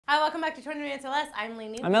Hi, welcome back to 20 Minutes or Less. I'm Lee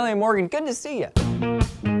Newton. I'm Elliot Morgan. Good to see you.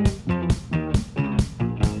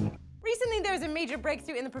 Recently, there was a major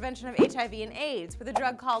breakthrough in the prevention of HIV and AIDS with a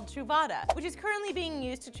drug called Truvada, which is currently being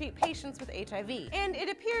used to treat patients with HIV. And it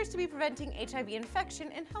appears to be preventing HIV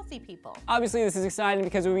infection in healthy people. Obviously, this is exciting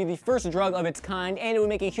because it would be the first drug of its kind, and it would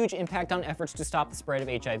make a huge impact on efforts to stop the spread of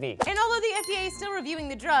HIV. And although the FDA is still reviewing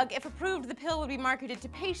the drug, if approved, the pill would be marketed to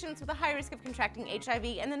patients with a high risk of contracting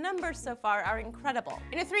HIV, and the numbers so far are incredible.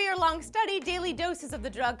 In a 3-year-long study, daily doses of the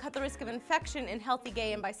drug cut the risk of infection in healthy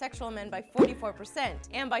gay and bisexual men by 44%,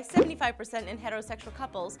 and by 75% in heterosexual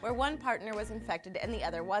couples where one partner was infected and the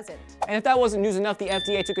other wasn't. And if that wasn't news enough, the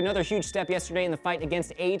FDA took another huge step yesterday in the fight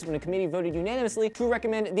against AIDS when a committee voted unanimously to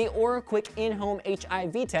recommend the OraQuick in-home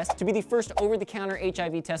HIV test to be the first over-the-counter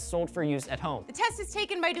HIV test sold for use at home. The test is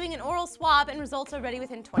taken by doing an oral swab, and results are ready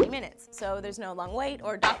within 20 minutes, so there's no long wait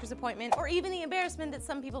or doctor's appointment or even the embarrassment that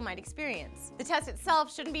some people might experience. The test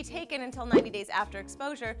itself shouldn't be taken until 90 days after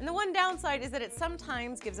exposure, and the one downside is that it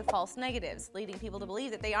sometimes gives a false negatives, leading people to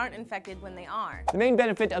believe that they aren't infected when they are. The main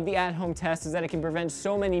benefit of the at-home test is that it can prevent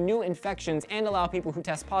so many new infections and allow people who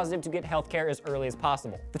test positive to get healthcare as early as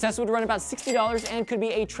possible. The test would run about $60 and could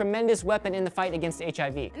be a tremendous weapon in the fight against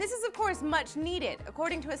HIV. And this is of course much needed.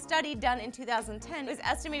 According to a study done in 2010, it was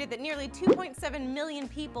estimated that nearly 2.7 million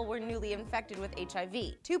people were newly infected with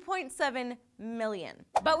HIV. 2.7 million.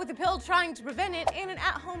 But with the pill trying to prevent it and an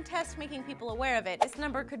at-home test making people aware of it, this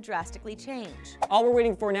number could drastically change. All we're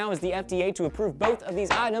waiting for now is the FDA to approve both of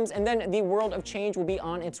these items, and then the world of change will be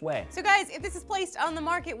on its way. So guys, if this is placed on the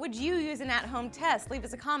market, would you use an at-home test? Leave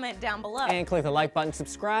us a comment down below. And click the like button,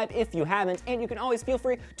 subscribe if you haven't, and you can always feel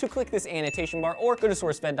free to click this annotation bar or go to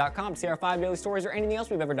SourceFed.com to see our 5 daily stories or anything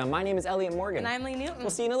else we've ever done. My name is Elliot Morgan. And I'm Lee Newton.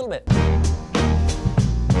 We'll see you in a little bit.